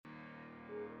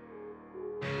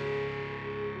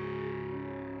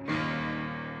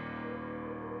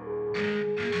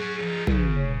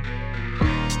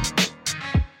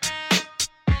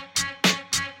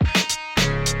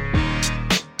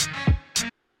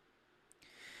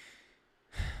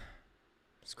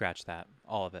Scratch that.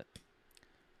 All of it.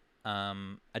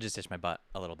 I just itched my butt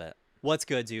a little bit. What's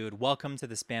good, dude? Welcome to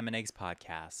the Spam and Eggs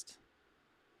podcast.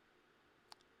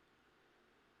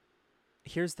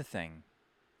 Here's the thing.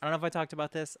 I don't know if I talked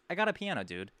about this. I got a piano,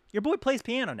 dude. Your boy plays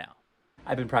piano now.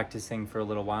 I've been practicing for a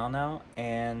little while now,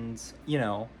 and,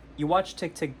 you watch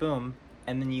Tick Tick Boom,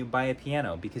 and then you buy a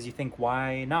piano because you think,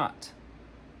 why not?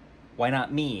 Why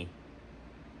not me?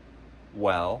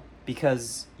 Well,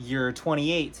 because you're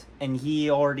 28 and he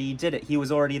already did it. He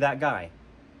was already that guy.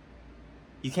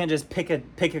 You can't just pick a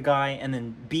guy and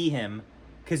then be him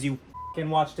because you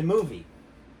f***ing watched a movie.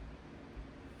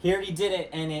 He already did it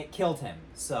and it killed him.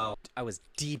 So I was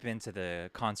deep into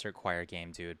the concert choir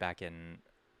game, dude, back in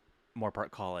Moorpark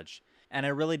College, and I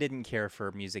really didn't care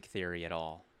for music theory at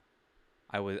all.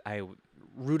 I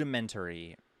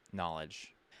rudimentary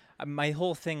knowledge. My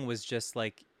whole thing was just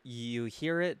like, you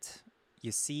hear it,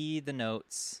 you see the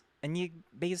notes, and you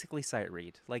basically sight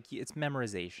read. Like, it's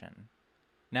memorization.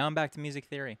 Now I'm back to music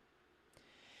theory.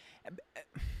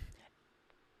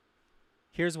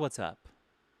 Here's what's up.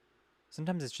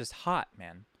 Sometimes it's just hot,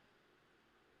 man.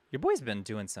 Your boy's been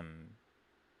doing some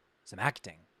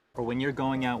acting. Or when you're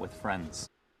going out with friends.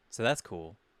 So that's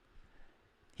cool.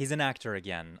 He's an actor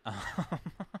again.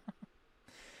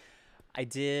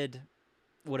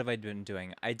 What have I been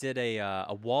doing? I did a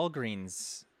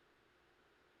Walgreens.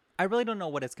 I really don't know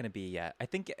what it's going to be yet. I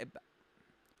think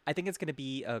it's going to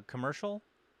be a commercial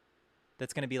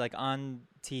that's going to be like on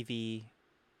TV.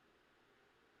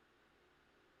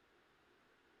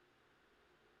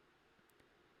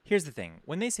 Here's the thing.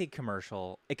 When they say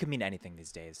commercial, it could mean anything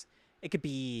these days. It could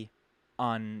be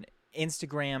on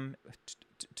Instagram,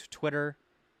 Twitter,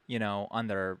 on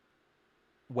their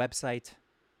website.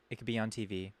 It could be on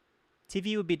TV.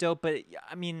 TV would be dope, but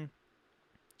I mean,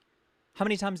 how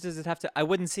many times does it have to? I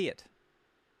wouldn't see it.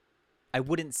 I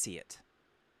wouldn't see it.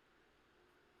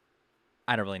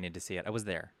 I don't really need to see it. I was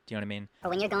there. Do you know what I mean? Or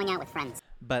when you're going out with friends.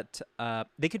 But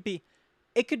it could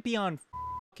be on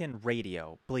fucking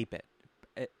radio. Bleep it.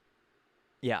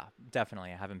 Yeah,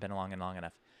 definitely. I haven't been along in long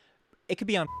enough. It could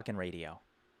be on fucking radio.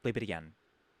 Bleep it again.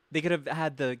 They could have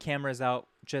had the cameras out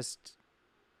to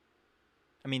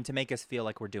make us feel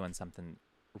like we're doing something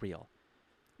real.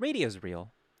 Radio's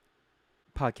real.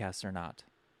 Podcasts are not.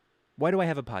 Why do I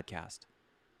have a podcast?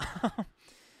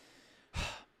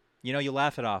 You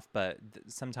laugh it off, but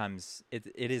sometimes it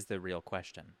is the real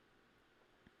question.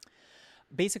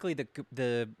 Basically,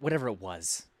 the whatever it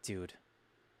was, dude.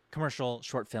 Commercial,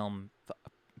 short film,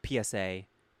 PSA.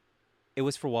 It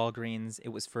was for Walgreens. It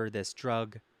was for this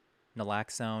drug,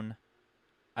 naloxone.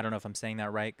 I don't know if I'm saying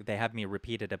that right. They had me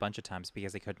repeat it a bunch of times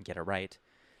because they couldn't get it right.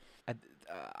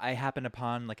 I happened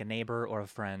upon like a neighbor or a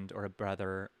friend or a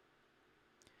brother,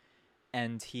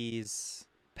 and he's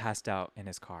passed out in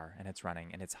his car, and it's running,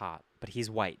 and it's hot. But he's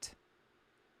white.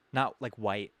 Not like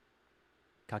white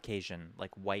Caucasian,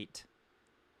 like white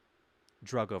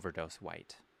drug overdose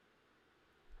white.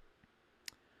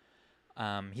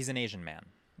 He's an Asian man,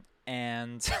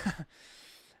 and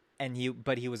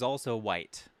but he was also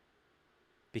white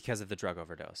because of the drug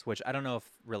overdose, which I don't know if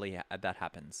really that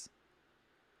happens.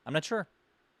 I'm not sure.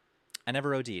 I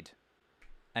never OD'd.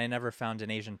 I never found an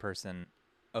Asian person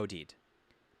OD'd,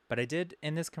 but I did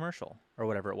in this commercial or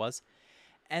whatever it was.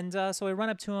 And so I run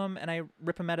up to him and I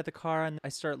rip him out of the car and I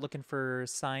start looking for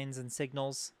signs and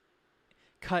signals.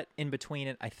 Cut in between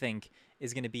it, I think,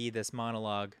 is going to be this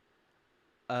monologue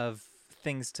of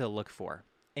things to look for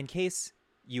in case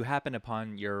you happen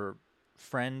upon your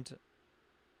friend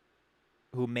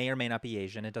who may or may not be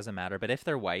Asian. It doesn't matter. But if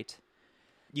they're white,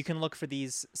 you can look for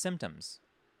these symptoms.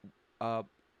 Let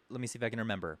me see if I can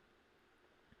remember.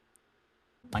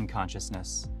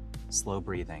 Unconsciousness, slow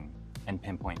breathing, and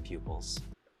pinpoint pupils.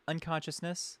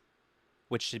 Unconsciousness,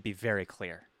 which should be very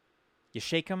clear. You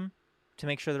shake them to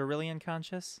make sure they're really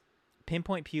unconscious.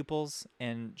 Pinpoint pupils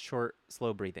and short,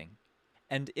 slow breathing.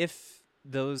 And if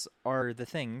those are the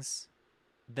things,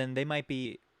 then they might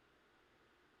be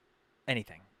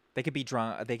anything. They could be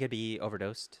drunk. They could be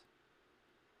overdosed.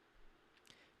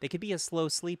 They could be a slow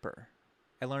sleeper.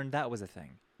 I learned that was a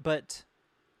thing. But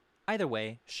either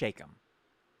way, shake them.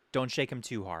 Don't shake them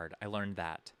too hard. I learned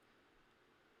that.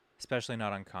 Especially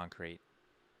not on concrete.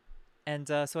 And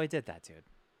so I did that, dude.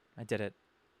 I did it.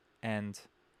 And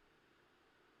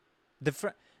the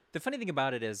funny thing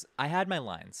about it is I had my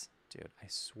lines. Dude, I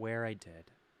swear I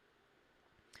did.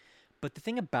 But the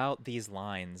thing about these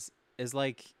lines is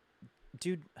like,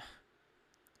 dude,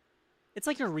 it's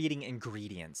like you're reading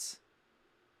ingredients.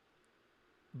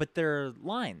 But they're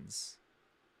lines.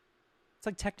 It's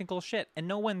like technical shit, and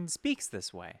no one speaks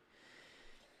this way.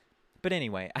 But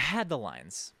anyway, I had the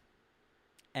lines.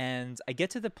 And I get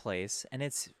to the place, and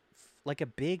it's like a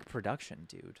big production,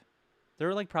 dude. There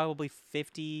are like probably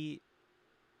 50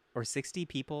 or 60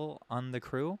 people on the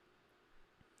crew.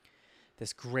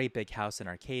 This great big house in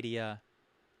Arcadia,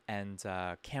 and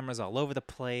cameras all over the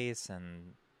place.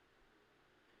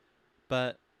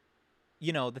 But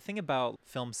the thing about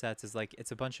film sets is like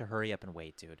it's a bunch of hurry up and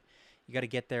wait, dude. You got to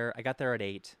get there. I got there at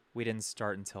 8. We didn't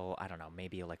start until, I don't know,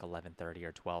 maybe like 11:30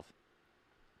 or 12,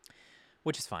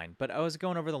 which is fine. But I was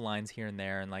going over the lines here and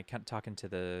there and like kind of talking to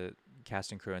the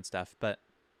cast and crew and stuff. But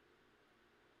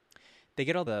they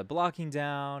get all the blocking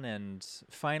down, and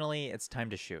finally it's time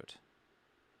to shoot.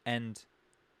 And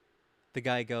the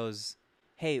guy goes,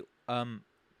 "Hey,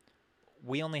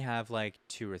 we only have like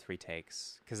 2 or 3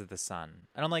 takes because of the sun."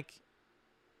 And I'm like,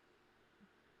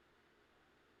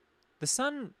 the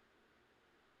sun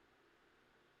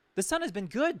has been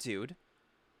good, dude.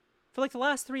 For like the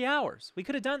last 3 hours. We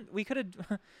could have done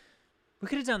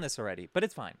this already, but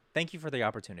it's fine. Thank you for the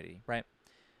opportunity, right?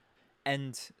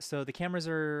 And so the cameras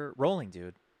are rolling,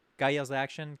 dude. Guy yells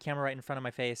action, camera right in front of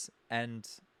my face, and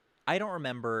I don't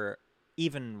remember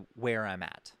even where I'm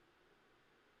at.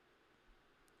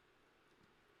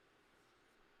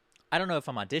 I don't know if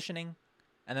I'm auditioning,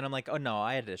 and then I'm like, oh no,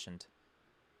 I auditioned.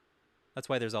 That's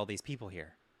why there's all these people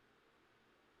here.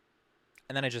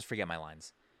 And then I just forget my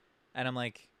lines. And I'm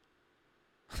like,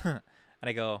 and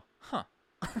I go, huh.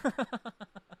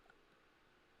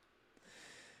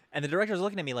 And the director's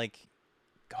looking at me like,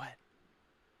 go ahead.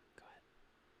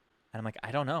 And I'm like,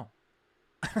 I don't know.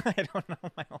 I don't know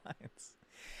my lines.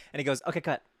 And he goes, okay,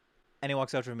 cut. And he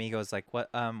walks over to me. He goes like,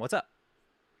 what's up?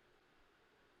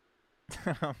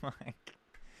 I'm like,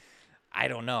 I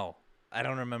don't know. I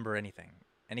don't remember anything.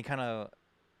 And he kind of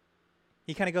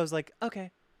goes like,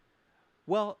 okay,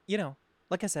 well,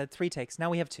 like I said, 3 takes. Now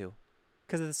we have 2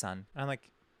 because of the sun. And I'm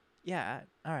like, yeah,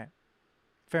 all right.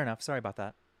 Fair enough. Sorry about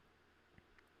that.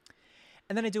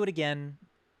 And then I do it again,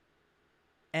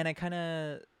 and I kind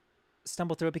of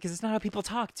stumble through it because it's not how people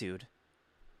talk, dude.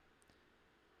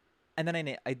 And then I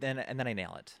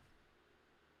nail it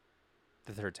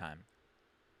the 3rd time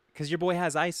because your boy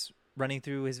has ice running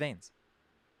through his veins,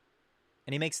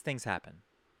 and he makes things happen,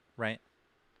 right?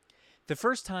 The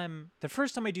first time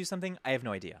I do something, I have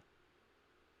no idea.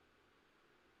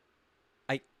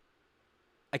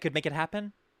 I could make it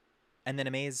happen, and then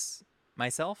amaze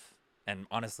myself, and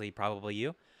honestly, probably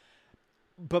you.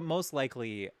 But most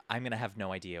likely, I'm going to have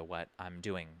no idea what I'm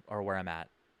doing or where I'm at.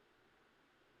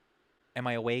 Am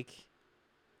I awake?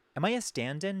 Am I a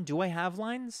stand-in? Do I have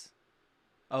lines?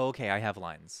 Oh, okay, I have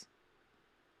lines.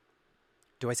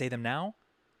 Do I say them now?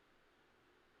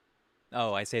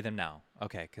 Oh, I say them now.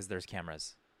 Okay, because there's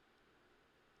cameras.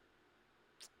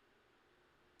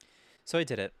 So I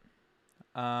did it.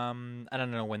 I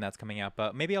don't know when that's coming out,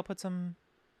 but maybe I'll put some...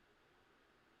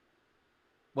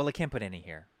 Well, I can't put any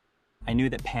here. I knew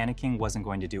that panicking wasn't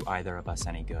going to do either of us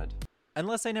any good.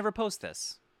 Unless I never post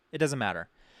this. It doesn't matter.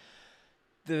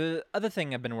 The other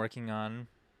thing I've been working on,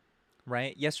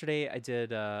 right? Yesterday I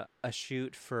did a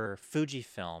shoot for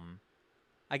Fujifilm.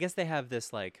 I guess they have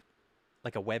this like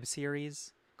a web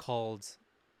series called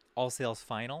All Sales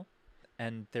Final,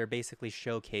 and they're basically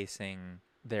showcasing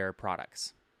their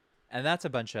products. And that's a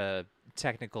bunch of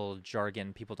technical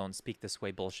jargon, people don't speak this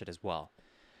way bullshit as well.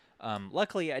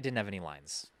 Luckily, I didn't have any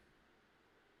lines.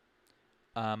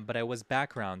 But I was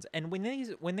background. And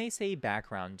when they say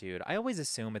background, dude, I always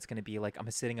assume it's going to be like I'm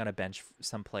sitting on a bench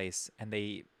someplace and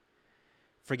they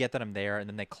forget that I'm there, and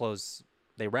then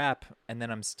they wrap, and then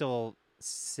I'm still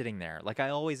sitting there. Like I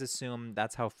always assume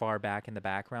that's how far back in the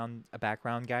background a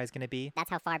background guy is going to be.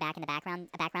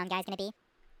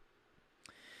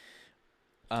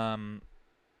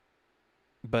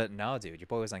 But no, dude, your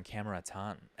boy was on camera a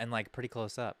ton and like pretty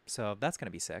close up. So that's going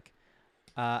to be sick.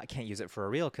 I can't use it for a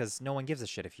reel because no one gives a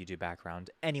shit if you do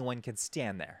background. Anyone can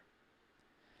stand there.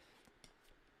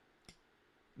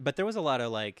 But there was a lot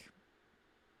of I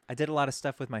did a lot of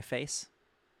stuff with my face.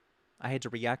 I had to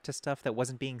react to stuff that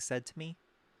wasn't being said to me,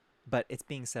 but it's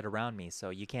being said around me, so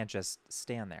you can't just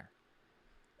stand there.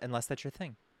 Unless that's your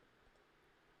thing.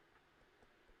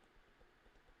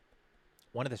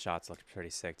 One of the shots looked pretty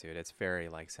sick, dude. It's very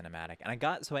cinematic. And I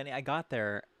got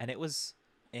there and it was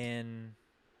in...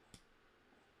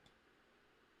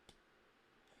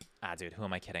 dude, who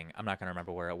am I kidding? I'm not going to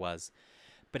remember where it was.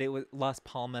 But it was Las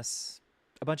Palmas.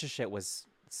 A bunch of shit was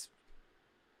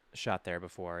shot there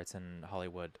before. It's in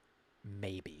Hollywood.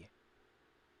 Maybe.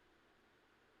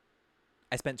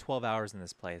 I spent 12 hours in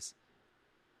this place.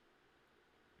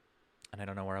 And I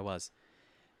don't know where I was.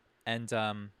 And,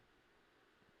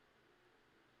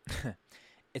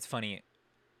 it's funny.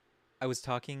 I was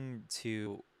talking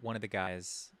to one of the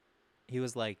guys. He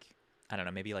was like, I don't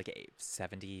know, maybe like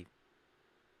 75.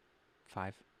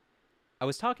 I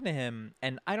was talking to him,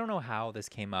 and I don't know how this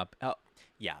came up. Oh,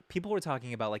 yeah, people were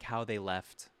talking about like how they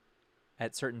left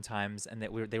at certain times, and that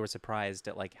they were surprised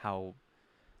at like how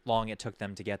long it took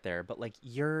them to get there. But like,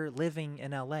 you're living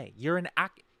in LA. You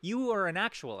are an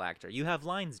actual actor. You have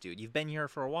lines, dude. You've been here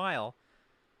for a while.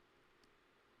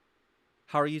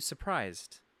 How are you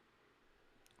surprised?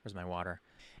 Where's my water?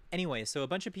 Anyway, so a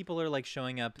bunch of people are like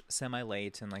showing up semi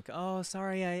late and like, oh,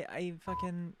 sorry, I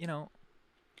fucking,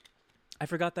 I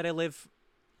forgot that I live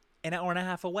an hour and a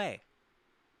half away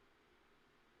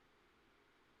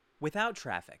without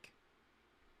traffic.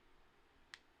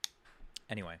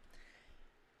 Anyway,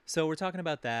 so we're talking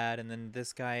about that, and then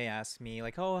this guy asked me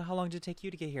like, oh, how long did it take you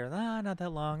to get here? Not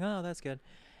that long. Oh, that's good.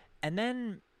 And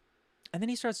then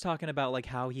he starts talking about like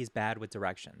how he's bad with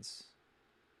directions.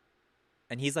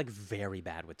 And he's like very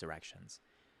bad with directions.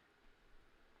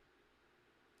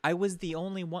 I was the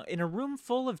only one in a room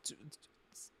full of,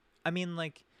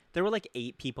 like there were like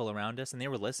 8 people around us, and they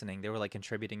were listening. They were like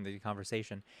contributing to the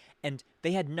conversation, and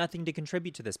they had nothing to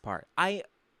contribute to this part.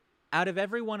 Out of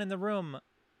everyone in the room,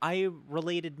 I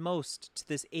related most to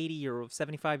this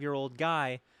 75-year-old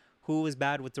guy who was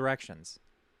bad with directions.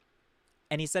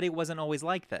 And he said it wasn't always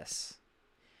like this.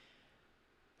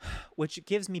 Which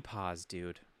gives me pause,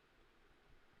 dude.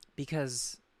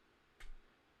 Because,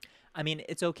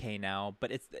 it's okay now,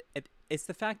 but it's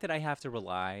the fact that I have to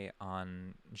rely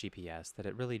on GPS that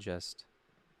it really just...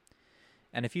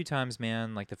 And a few times,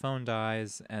 man, like the phone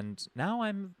dies, and now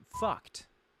I'm fucked.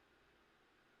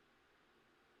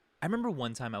 I remember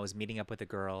one time I was meeting up with a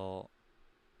girl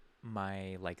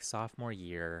my like sophomore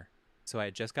year. So I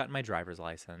had just gotten my driver's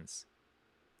license.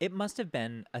 It must have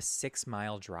been a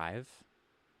 6-mile drive.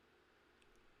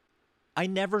 I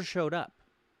never showed up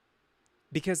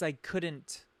because I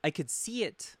could see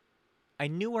it. I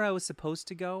knew where I was supposed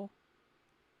to go.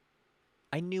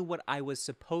 I knew what I was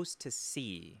supposed to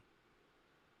see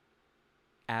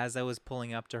as I was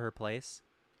pulling up to her place.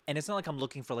 And it's not like I'm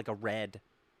looking for like a red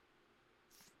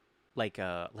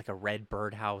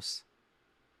birdhouse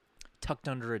tucked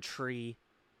under a tree.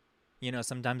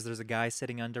 Sometimes there's a guy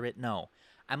sitting under it. No,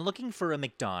 I'm looking for a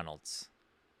McDonald's.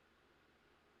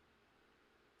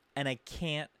 And I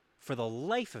can't, for the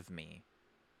life of me,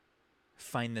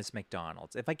 find this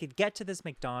McDonald's. If I could get to this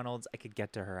McDonald's, I could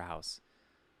get to her house.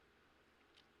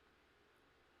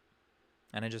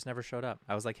 And I just never showed up.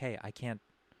 I was like, hey, I can't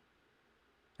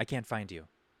find you.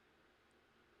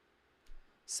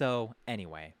 So,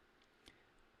 anyway.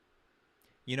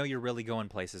 You're really going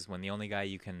places when the only guy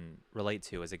you can relate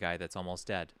to is a guy that's almost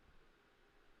dead.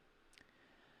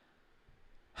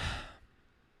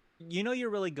 You're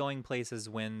really going places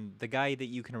when the guy that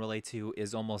you can relate to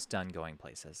is almost done going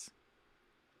places.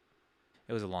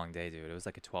 It was a long day, dude. It was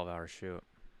like a 12-hour shoot.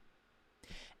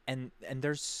 And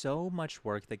there's so much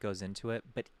work that goes into it,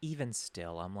 but even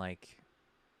still, I'm like,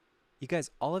 you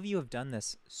guys, all of you have done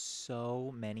this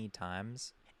so many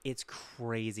times. It's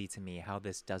crazy to me how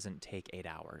this doesn't take 8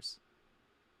 hours.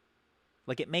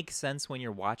 Like, it makes sense when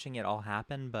you're watching it all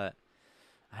happen, but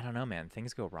I don't know, man.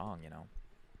 Things go wrong,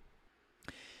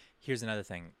 Here's another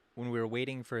thing. When we were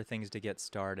waiting for things to get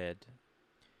started,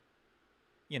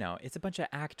 it's a bunch of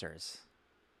actors.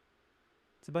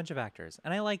 It's a bunch of actors.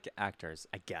 And I like actors,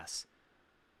 I guess.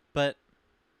 But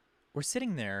we're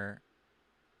sitting there,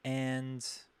 and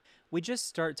we just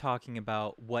start talking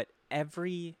about what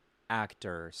every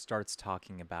actor starts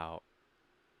talking about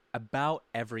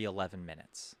every 11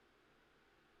 minutes,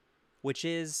 which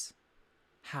is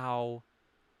how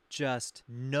just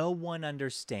no one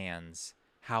understands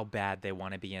how bad they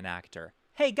want to be an actor.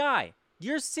 Hey, guy,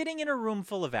 you're sitting in a room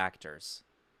full of actors.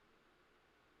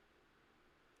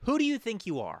 Who do you think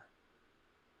you are?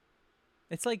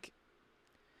 It's like,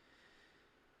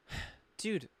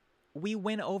 dude, we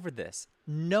went over this.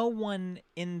 No one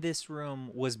in this room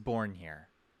was born here.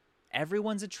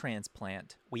 Everyone's a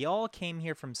transplant. We all came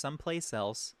here from someplace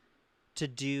else to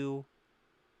do...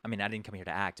 I didn't come here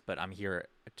to act, but I'm here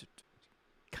to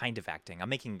kind of acting.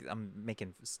 I'm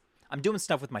doing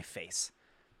stuff with my face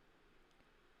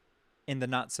in the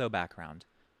not so background.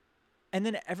 And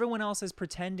then everyone else is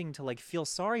pretending to like feel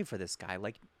sorry for this guy.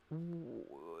 Like,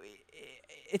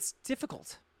 it's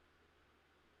difficult.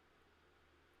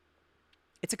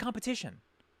 It's a competition.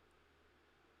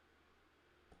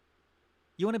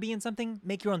 You want to be in something?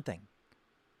 Make your own thing.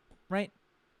 Right?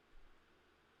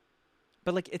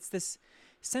 But like, it's this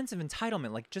sense of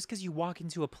entitlement. Like, just because you walk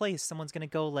into a place, someone's going to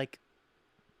go like,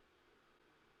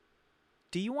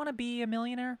 do you want to be a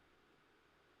millionaire?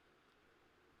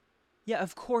 Yeah,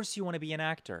 of course you want to be an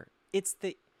actor. It's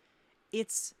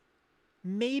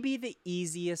maybe the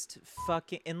easiest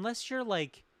fucking, unless you're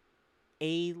like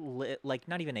like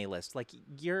not even A-list. Like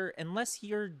unless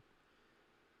you're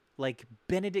like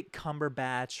Benedict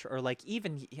Cumberbatch, or like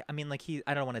even, I mean, like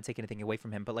I don't want to take anything away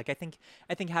from him, but like I think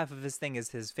half of his thing is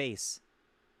his face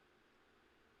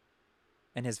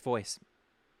and his voice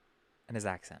and his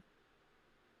accent.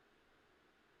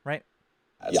 Right?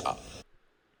 Yeah.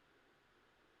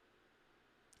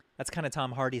 That's kind of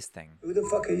Tom Hardy's thing. Who the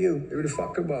fuck are you? Who the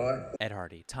fuck am I? Ed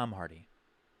Hardy, Tom Hardy.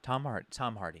 Tom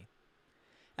Hardy.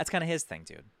 That's kind of his thing,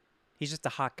 dude. He's just a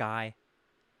hot guy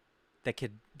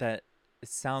that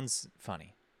sounds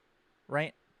funny.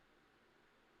 Right?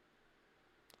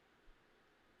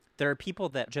 There are people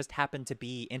that just happen to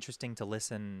be interesting to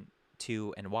listen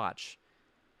to and watch.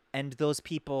 And those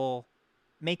people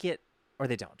make it or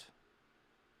they don't.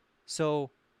 So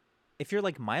if you're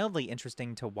like mildly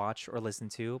interesting to watch or listen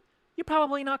to, you're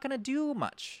probably not going to do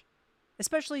much.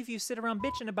 Especially if you sit around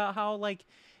bitching about how like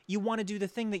you want to do the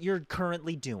thing that you're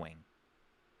currently doing.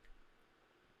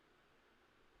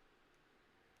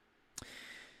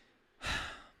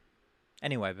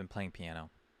 Anyway, I've been playing piano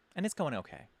and it's going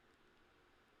okay.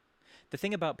 The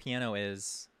thing about piano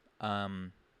is, all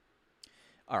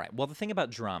right, well, the thing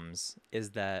about drums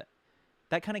is that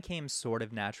kind of came sort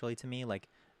of naturally to me. Like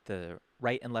the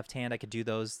right and left hand, I could do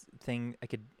those things. I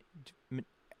could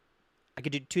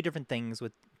do two different things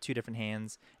with two different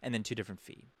hands and then two different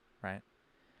feet, right?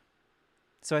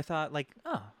 So I thought like,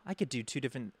 oh, I could do two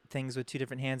different things with two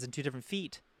different hands and two different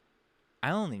feet.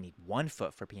 I only need one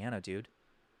foot for piano, dude.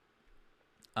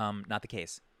 Not the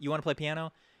case. You want to play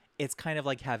piano? It's kind of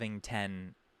like having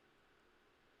 10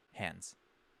 hands.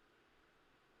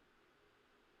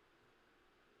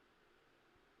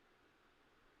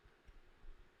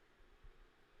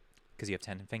 Because you have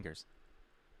 10 fingers.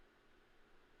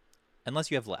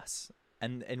 Unless you have less.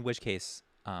 And in which case,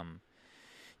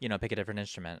 pick a different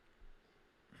instrument.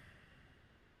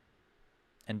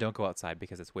 And don't go outside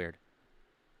because it's weird.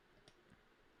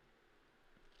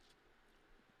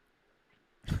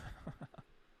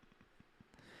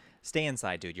 Stay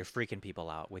inside, dude. You're freaking people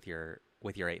out with your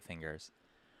 8 fingers.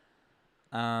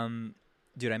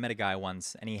 Dude, I met a guy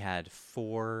once and he had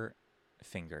 4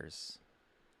 fingers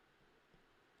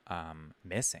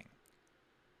missing.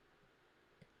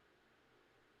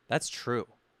 That's true.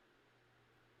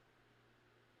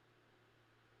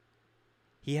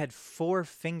 He had 4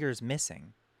 fingers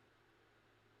missing.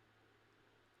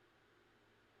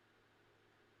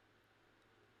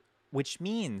 Which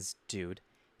means, dude,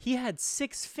 he had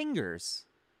 6 fingers.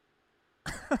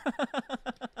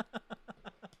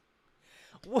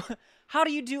 How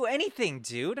do you do anything,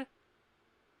 dude?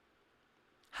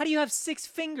 How do you have 6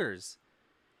 fingers?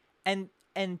 And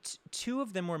 2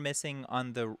 of them were missing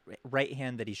on the right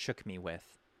hand that he shook me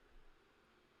with.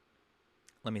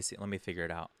 Let me see. Let me figure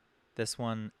it out. This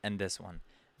one and this one.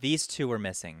 These 2 were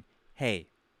missing. Hey,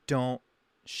 don't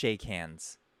shake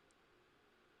hands.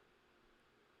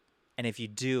 And if you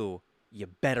do, you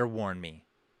better warn me.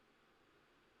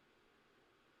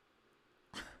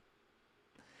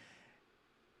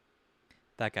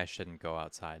 That guy shouldn't go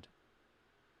outside.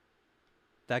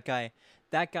 That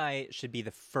guy should be the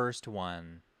first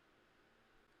one.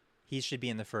 He should be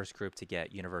in the first group to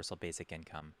get universal basic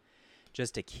income.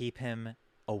 Just to keep him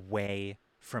away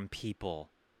from people.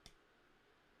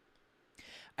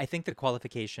 I think the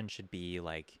qualification should be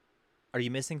like, are you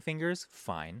missing fingers?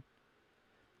 Fine.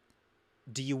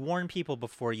 Do you warn people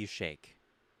before you shake?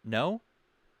 No?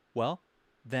 Well,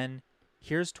 then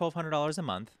here's $1,200 a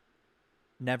month.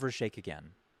 Never shake again.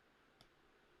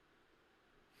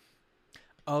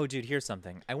 Oh, dude, here's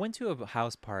something. I went to a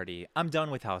house party. I'm done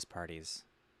with house parties.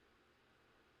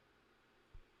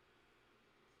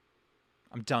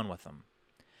 I'm done with them.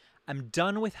 I'm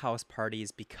done with house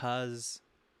parties because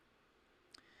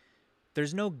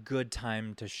there's no good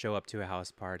time to show up to a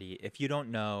house party if you don't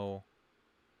know.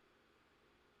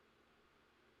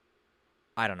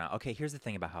 I don't know. Okay, here's the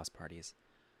thing about house parties.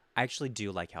 I actually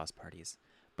do like house parties,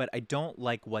 but I don't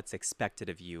like what's expected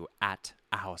of you at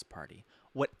a house party.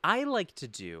 What I like to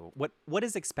do, what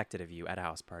is expected of you at a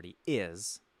house party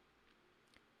is,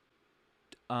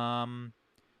 don't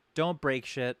break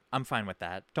shit. I'm fine with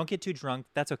that. Don't get too drunk.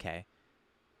 That's okay.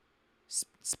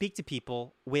 Speak to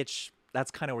people, which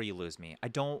that's kind of where you lose me. I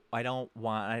don't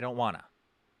wanna.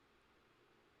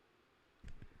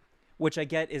 Which I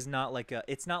get is not like a,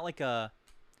 it's not like a,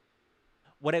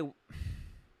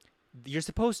 you're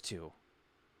supposed to,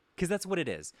 because that's what it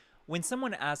is. When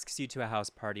someone asks you to a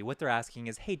house party, what they're asking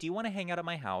is, hey, do you want to hang out at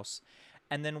my house?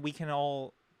 And then we can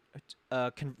all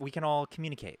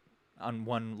communicate on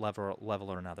one level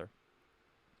or another.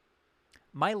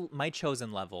 My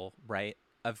chosen level, right,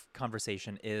 of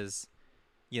conversation is,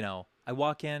 I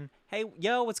walk in, hey,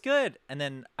 yo, what's good? And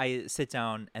then I sit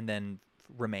down and then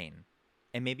remain.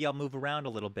 And maybe I'll move around a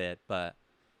little bit, but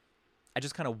I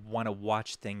just kind of want to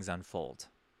watch things unfold.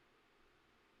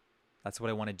 That's what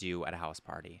I want to do at a house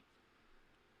party.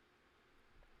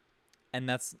 And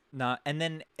that's not, and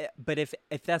then, but if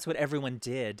that's what everyone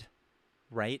did,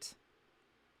 right?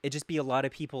 It'd just be a lot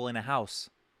of people in a house.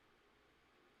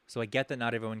 So I get that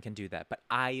not everyone can do that, but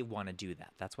I want to do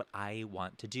that. That's what I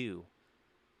want to do.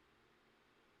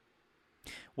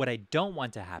 What I don't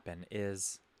want to happen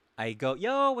is I go,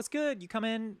 yo, what's good? You come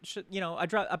in,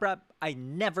 I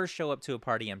never show up to a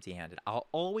party empty-handed. I'll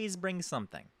always bring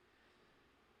something.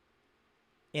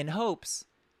 In hopes,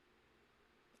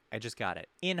 I just got it.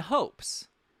 In hopes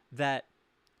that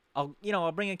I'll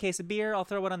bring a case of beer, I'll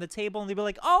throw it on the table, and they'll be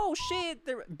like, oh shit,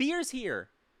 beer's here.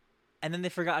 And then they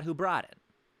forgot who brought it.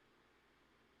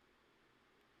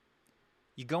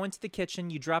 You go into the kitchen,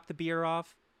 you drop the beer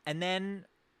off, and then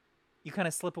you kind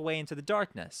of slip away into the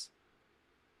darkness.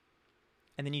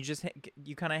 And then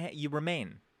you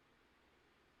remain.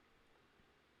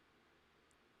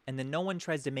 And then no one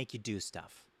tries to make you do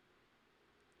stuff.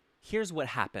 Here's what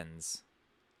happens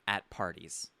at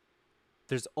parties.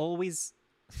 There's always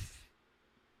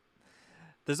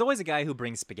a guy who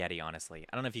brings spaghetti, honestly.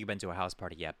 I don't know if you've been to a house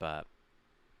party yet, but...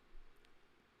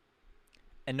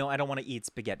 And no, I don't want to eat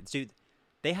spaghetti. Dude,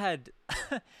 they had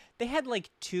like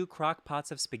 2 crock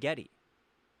pots of spaghetti.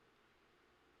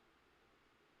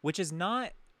 Which is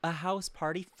not a house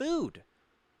party food.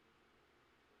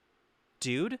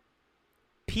 Dude,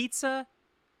 pizza,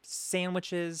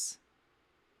 sandwiches,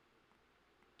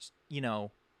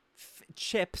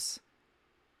 chips,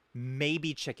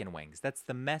 maybe chicken wings. That's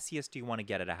the messiest you want to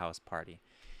get at a house party.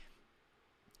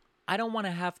 I don't want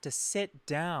to have to sit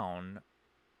down.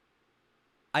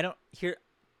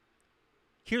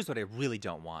 Here's what I really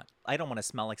don't want. I don't want to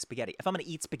smell like spaghetti. If I'm going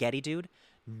to eat spaghetti, dude,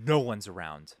 no one's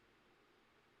around.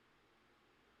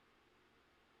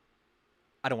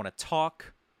 I don't want to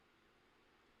talk.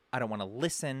 I don't want to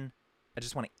listen. I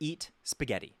just want to eat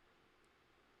spaghetti.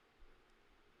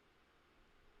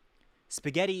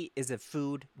 Spaghetti is a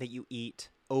food that you eat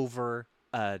over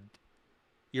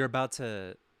you're about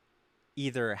to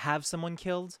either have someone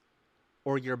killed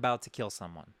or you're about to kill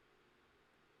someone.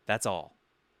 That's all.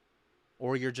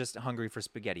 Or you're just hungry for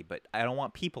spaghetti, but I don't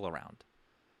want people around.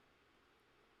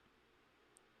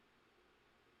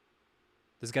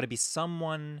 There's got to be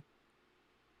someone.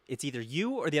 It's either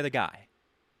you or the other guy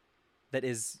that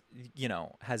is,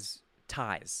 has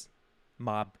ties,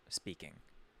 mob speaking.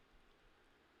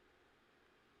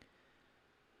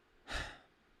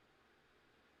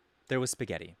 There was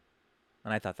spaghetti,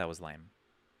 and I thought that was lame.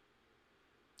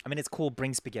 I mean, it's cool,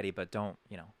 bring spaghetti, but don't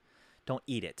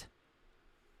eat it.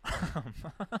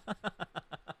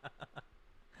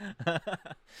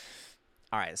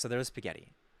 All right, so there was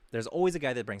spaghetti. There's always a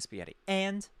guy that brings spaghetti.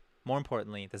 And, more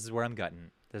importantly, this is where I'm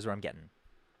getting.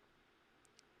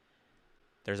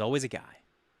 There's always a guy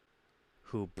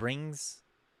who brings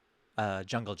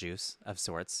jungle juice of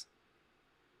sorts.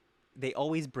 They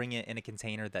always bring it in a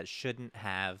container that shouldn't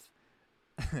have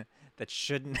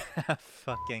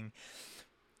fucking,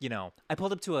 I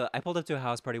pulled up to a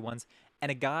house party once,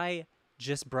 and a guy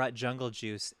just brought jungle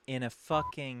juice in a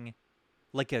fucking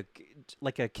like a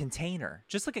container,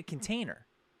 just like a container.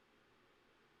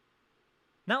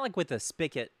 Not like with a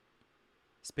spigot.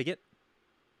 Spigot?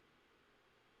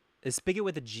 Is spigot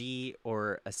with a G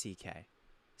or a CK?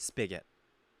 Spigot.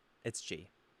 It's G.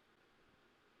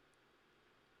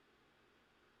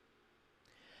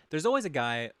 There's always a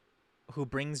guy who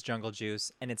brings jungle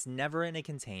juice, and it's never in a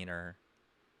container,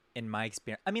 in my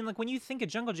experience. I mean, like, when you think of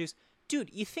jungle juice, dude,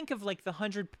 you think of, like, the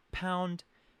 100-pound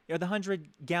or the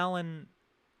 100-gallon,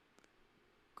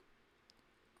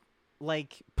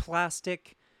 like,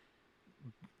 plastic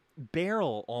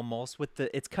barrel almost with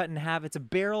it's cut in half. It's a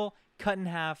barrel cut in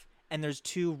half, and there's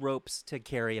 2 ropes to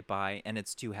carry it by, and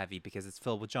it's too heavy because it's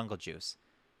filled with jungle juice.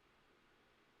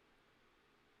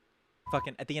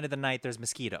 Fucking, at the end of the night, there's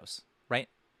mosquitoes, right?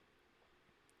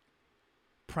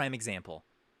 Prime example.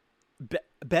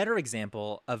 Better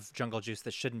example of jungle juice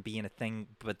that shouldn't be in a thing,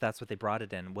 but that's what they brought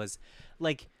it in, was,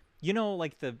 like,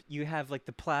 like you have, like,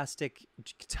 the plastic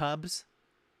tubs.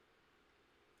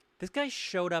 This guy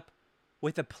showed up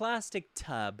with a plastic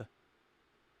tub,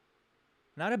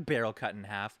 not a barrel cut in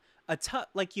half, a tub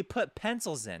like you put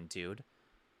pencils in, dude.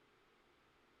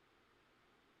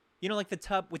 Like the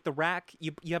tub with the rack.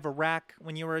 You have a rack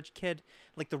when you were a kid,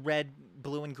 like the red,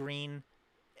 blue, and green.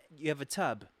 You have a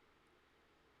tub.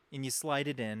 and you slide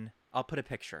it in. I'll put a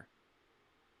picture.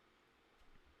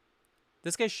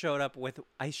 This guy showed up with,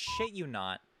 I shit you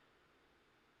not,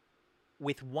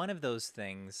 with one of those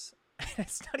things.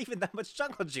 It's not even that much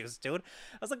jungle juice, dude.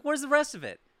 I was like, where's the rest of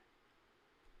it?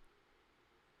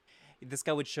 This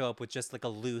guy would show up with just like a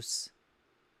loose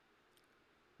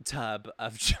tub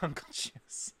of jungle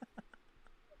juice.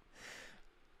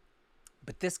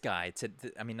 But this guy,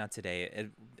 not today,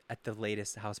 at the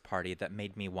latest house party that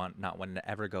made me not want to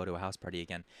ever go to a house party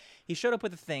again, he showed up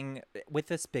with a thing, with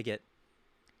this spigot.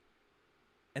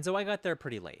 And so I got there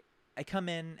pretty late. I come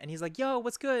in and he's like, yo,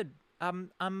 what's good?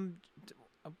 I'm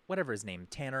whatever his name,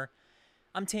 Tanner.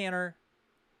 I'm Tanner,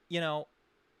 and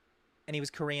he was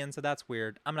Korean, so that's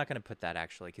weird. I'm not going to put that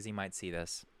actually, because he might see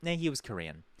this. Nah, he was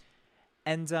Korean.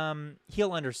 And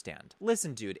he'll understand.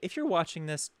 Listen, dude, if you're watching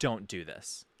this, don't do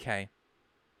this, okay?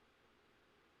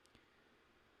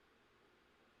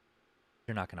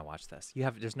 You're not going to watch this.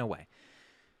 There's no way.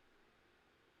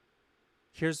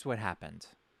 Here's what happened.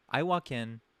 I walk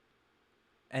in,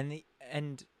 and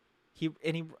he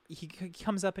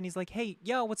comes up and he's like, "Hey,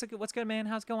 yo, what's good, man?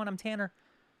 How's it going? I'm Tanner.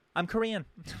 I'm Korean."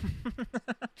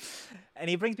 And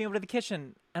he brings me over to the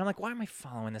kitchen, and I'm like, "Why am I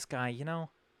following this guy?"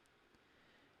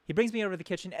 He brings me over to the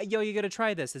kitchen. "Hey, yo, you gotta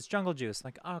try this. It's jungle juice." I'm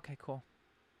like, oh, okay, cool.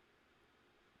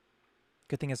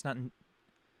 Good thing it's not in,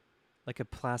 like a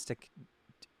plastic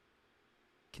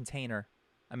container.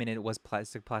 I mean, it was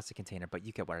plastic container, but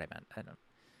you get what I meant. I don't.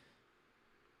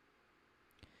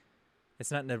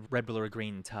 It's not in a red, blue, or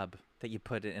green tub that you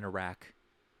put it in a rack.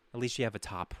 At least you have a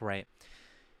top, right?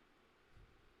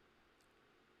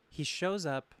 He shows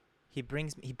up. He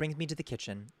brings me to the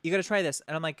kitchen. "You got to try this."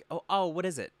 And I'm like, oh, what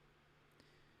is it?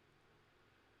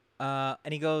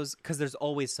 And he goes, because there's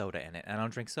always soda in it, and I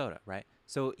don't drink soda, right?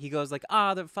 So he goes like,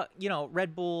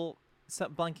 Red Bull,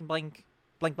 blank, blank,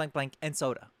 blank, blank, blank, and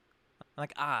soda. I'm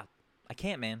like, I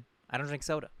can't, man. I don't drink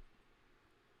soda.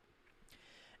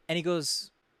 And he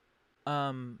goes,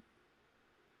 what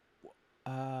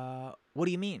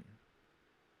do you mean?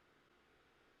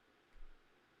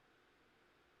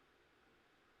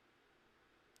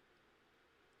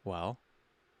 Well,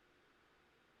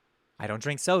 I don't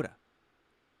drink soda.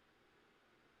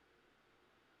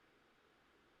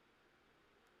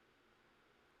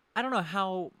 I don't know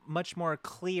how much more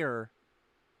clear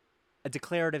a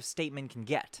declarative statement can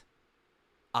get.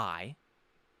 I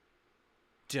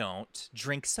don't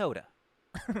drink soda.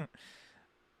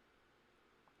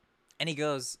 And he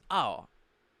goes, "Oh,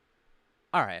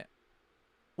 all right.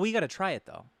 Well, you got to try it,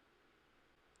 though."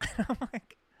 I'm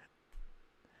like,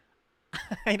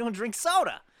 I don't drink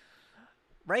soda,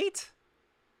 right?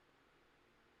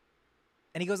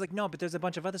 And he goes like, "No, but there's a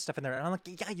bunch of other stuff in there." And I'm like,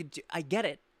 "Yeah, I get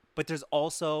it. But there's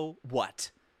also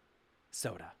what?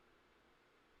 Soda."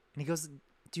 And he goes,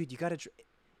 "Dude, you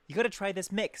gotta try this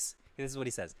mix." This is what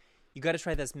he says. "You gotta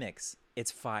try this mix.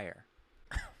 It's fire."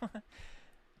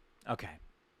 Okay.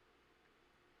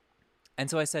 And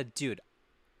so I said, "Dude,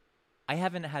 I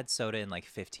haven't had soda in like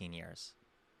 15 years.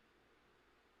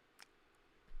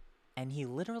 And he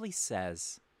literally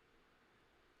says,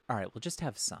 "All right, we'll just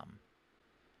have some."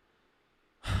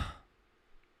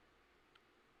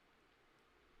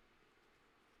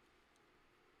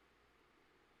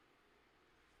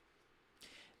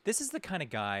 This is the kind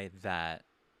of guy that,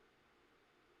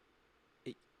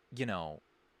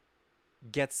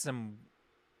 gets some,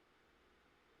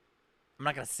 I'm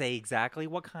not going to say exactly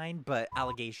what kind, but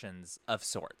allegations of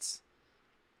sorts.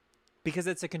 Because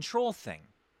it's a control thing,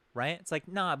 right? It's like,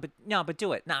 but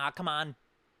do it. Nah, come on.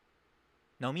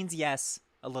 No means yes,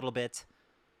 a little bit.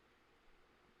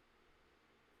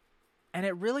 And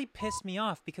it really pissed me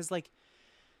off because, like,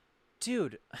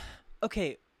 dude,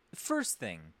 okay, first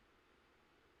thing,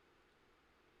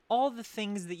 all the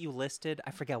things that you listed,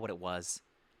 I forget what it was.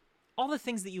 All the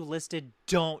things that you listed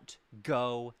don't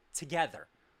go together.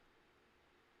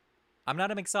 I'm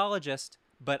not a mixologist,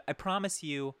 but I promise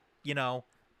you, Mr.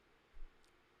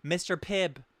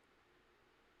 Pibb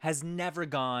has never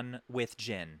gone with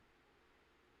gin.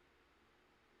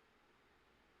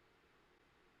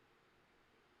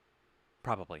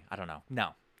 Probably. I don't know. No,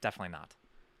 definitely not.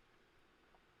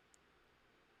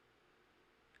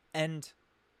 And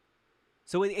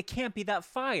so it can't be that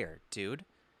fire, dude.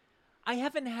 I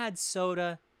haven't had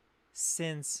soda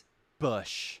since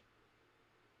Bush.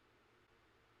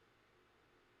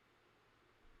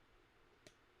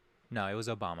 No, it was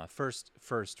Obama.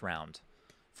 First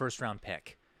round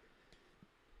pick.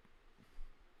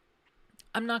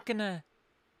 I'm not gonna.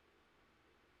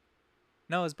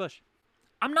 No, it was Bush.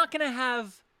 I'm not gonna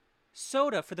have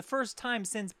soda for the first time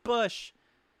since Bush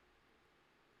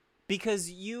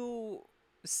because you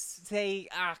say,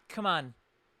 come on.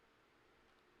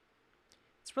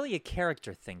 It's really a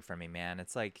character thing for me, man.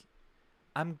 It's like,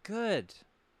 I'm good.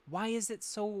 Why is it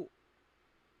so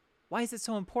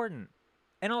important?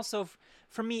 And also,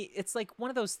 for me, it's like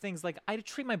one of those things, like, I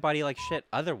treat my body like shit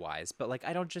otherwise, but, like,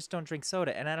 I don't drink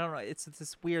soda, and I don't know, it's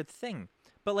this weird thing.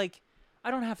 But, like, I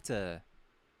don't have to,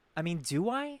 I mean, do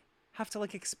I have to,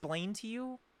 like, explain to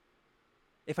you?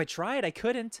 If I tried, I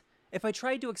couldn't. If I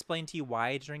tried to explain to you why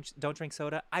I don't drink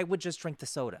soda, I would just drink the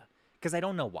soda, because I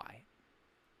don't know why.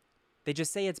 They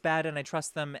just say it's bad, and I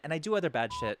trust them, and I do other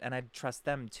bad shit, and I trust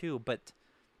them too, but...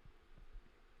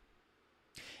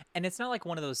 And it's not like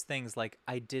one of those things like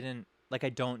I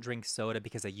don't drink soda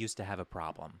because I used to have a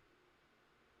problem.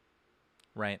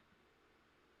 Right?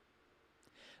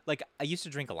 Like, I used to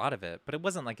drink a lot of it, but it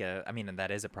wasn't like I mean, and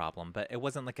that is a problem, but it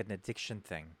wasn't like an addiction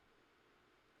thing.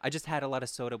 I just had a lot of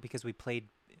soda because we played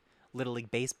Little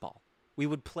League Baseball. We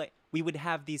would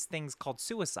have these things called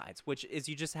suicides, which is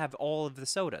you just have all of the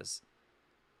sodas.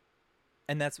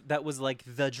 And that was like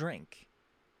the drink.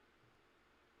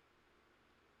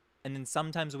 And then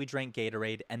sometimes we drank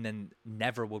Gatorade, and then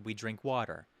never would we drink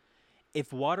water.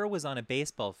 If water was on a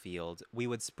baseball field, we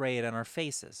would spray it on our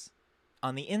faces.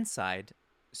 On the inside,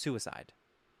 suicide.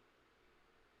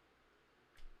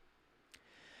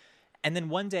 And then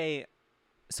one day,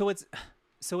 so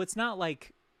it's not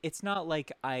like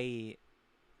I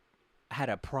had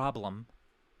a problem.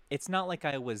 It's not like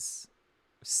I was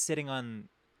sitting on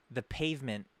the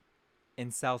pavement in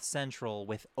South Central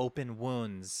with open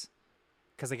wounds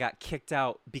because I got kicked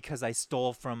out because I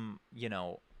stole from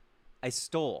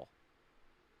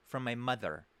my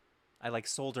mother. I like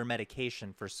sold her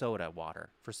medication for soda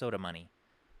money.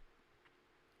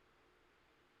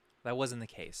 That wasn't the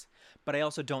case. But I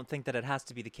also don't think that it has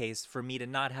to be the case for me to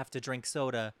not have to drink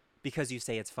soda because you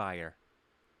say it's fire.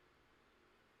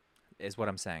 Is what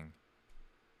I'm saying.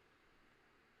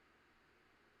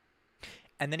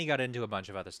 And then he got into a bunch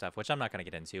of other stuff, which I'm not going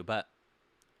to get into, but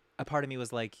a part of me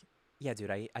was like, yeah,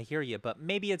 dude, I hear you, but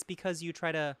maybe it's because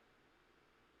maybe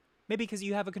because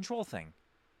you have a control thing.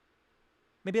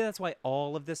 Maybe that's why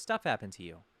all of this stuff happened to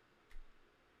you.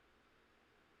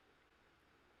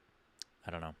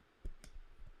 I don't know.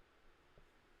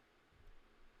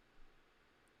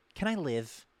 Can I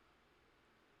live?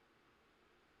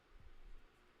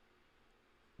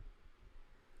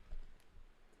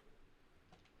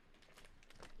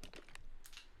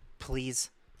 Please.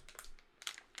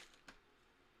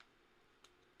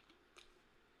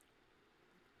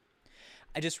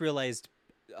 I just realized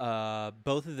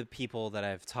both of the people that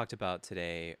I've talked about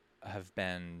today have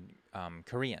been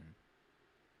Korean.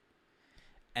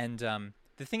 And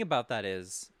the thing about that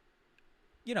is,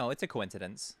 it's a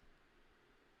coincidence.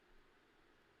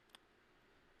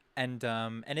 And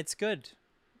it's good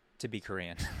to be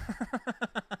Korean.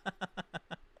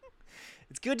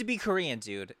 It's good to be Korean,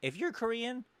 dude. If you're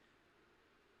Korean,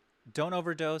 don't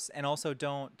overdose, and also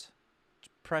don't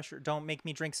make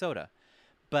me drink soda.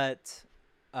 But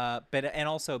and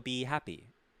also be happy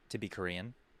to be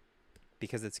Korean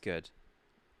because it's good.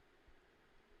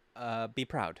 Be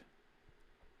proud.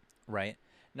 Right?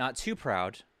 Not too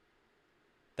proud.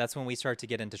 That's when we start to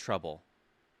get into trouble.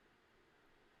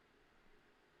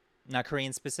 Not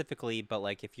Korean specifically, but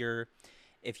like if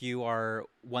you are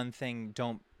one thing,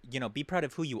 don't, be proud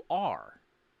of who you are.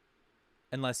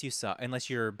 Unless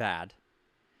you're bad.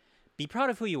 Be proud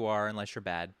of who you are unless you're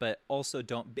bad, but also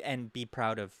be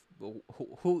proud of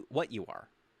what you are.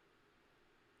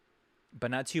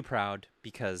 But not too proud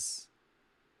because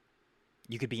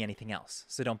you could be anything else.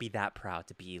 So don't be that proud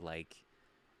to be like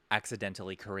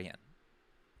accidentally Korean.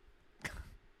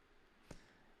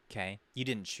 Okay? You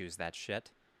didn't choose that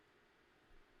shit.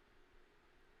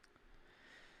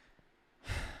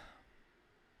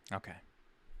 Okay.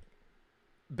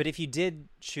 But if you did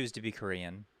choose to be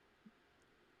Korean,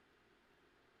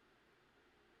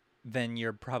 then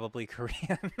you're probably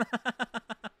Korean.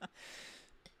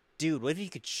 Dude, what if you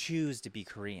could choose to be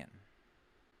Korean?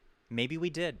 Maybe we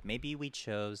did. Maybe we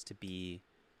chose to be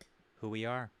who we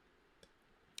are.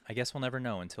 I guess we'll never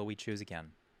know until we choose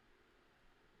again.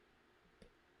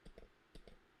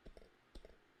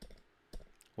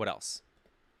 What else?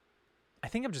 I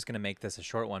think I'm just going to make this a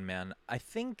short one, man.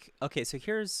 Okay, so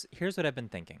here's what I've been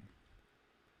thinking.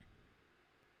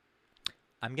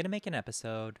 I'm going to make an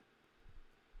episode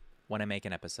when I make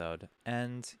an episode,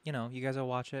 and, you guys will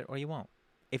watch it or you won't.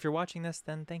 If you're watching this,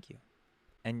 then thank you.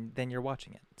 And then you're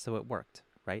watching it, so it worked,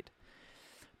 right?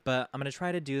 But I'm going to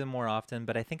try to do them more often,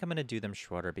 but I think I'm going to do them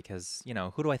shorter because,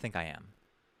 who do I think I am?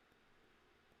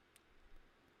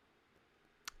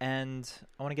 And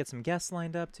I want to get some guests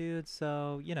lined up, dude,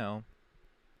 so,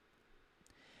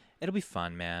 It'll be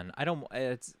fun, man.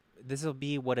 This will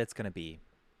be what it's gonna be,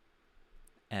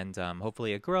 and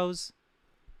hopefully it grows.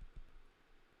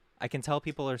 I can tell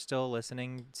people are still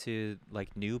listening to,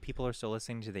 like, new people are still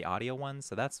listening to the audio ones,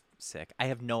 so that's sick. I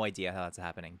have no idea how that's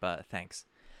happening, but thanks.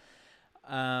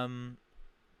 I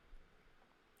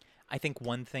think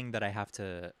one thing that I have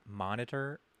to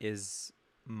monitor is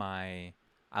I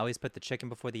always put the chicken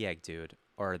before the egg, dude,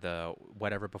 or the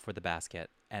whatever before the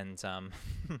basket, and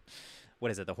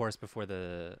what is it? The horse before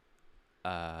the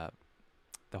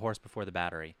horse before the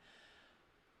battery.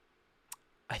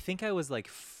 I think I was like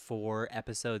 4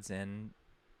 episodes in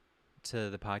to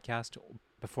the podcast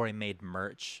before I made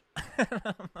merch,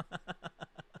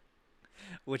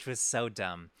 which was so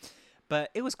dumb,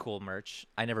 but it was cool merch.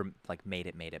 I never like made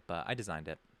it, but I designed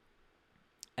it.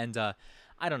 And I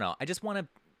don't know. I just want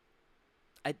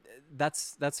to.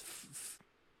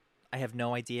 I have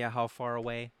no idea how far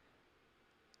away.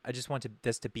 I just want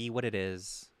this to be what it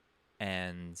is,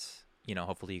 and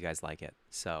hopefully you guys like it.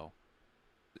 So.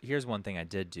 Here's one thing I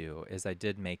did do is I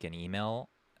did make an email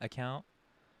account,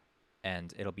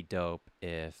 and it'll be dope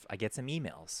if I get some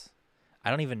emails. I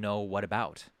don't even know what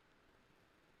about,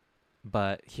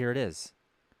 but here it is.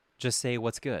 Just say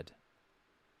what's good.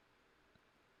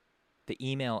 The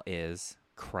email is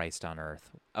Christ on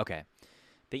earth. Okay.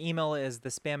 The email is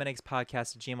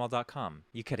thespamandeggspodcast@gmail.com.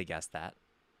 You could have guessed that.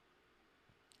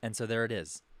 And so there it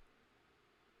is.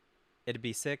 It'd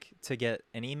be sick to get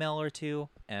an email or two,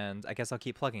 and I guess I'll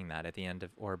keep plugging that at the end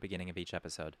of or beginning of each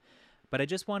episode. But I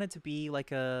just want it to be like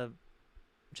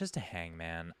just a hang,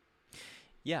 man.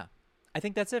 Yeah, I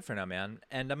think that's it for now, man.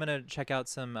 And I'm gonna check out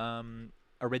some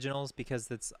originals because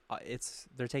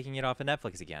they're taking it off of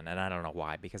Netflix again, and I don't know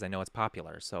why, because I know it's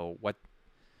popular. So what?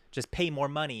 Just pay more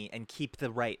money and keep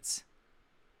the rights.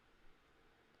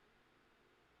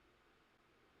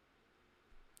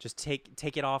 Just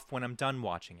take it off when I'm done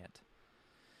watching it.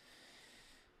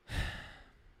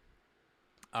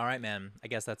 All right, man. I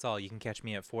guess that's all. You can catch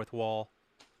me at Fourth Wall.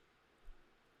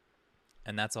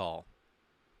 And that's all.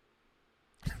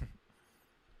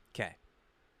 Okay.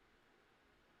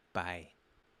 Bye.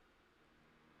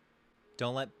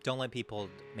 Don't let people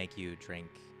make you drink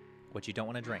what you don't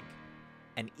want to drink.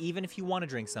 And even if you want to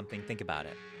drink something, think about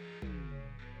it.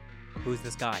 Who's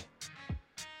this guy?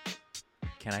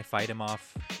 Can I fight him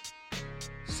off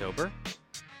sober?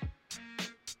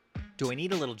 Do I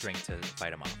need a little drink to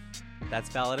fight him off? That's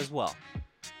valid as well.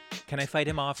 Can I fight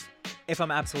him off if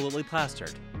I'm absolutely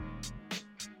plastered?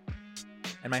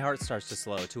 And my heart starts to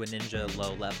slow to a ninja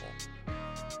low level?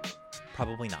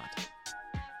 Probably not.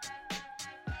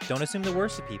 Don't assume the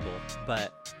worst of people,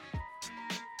 but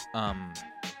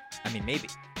maybe.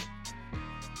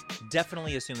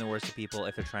 Definitely assume the worst of people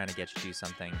if they're trying to get you to do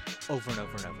something over and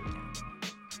over and over again.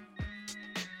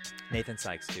 Nathan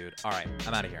Sykes, dude. All right,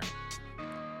 I'm out of here.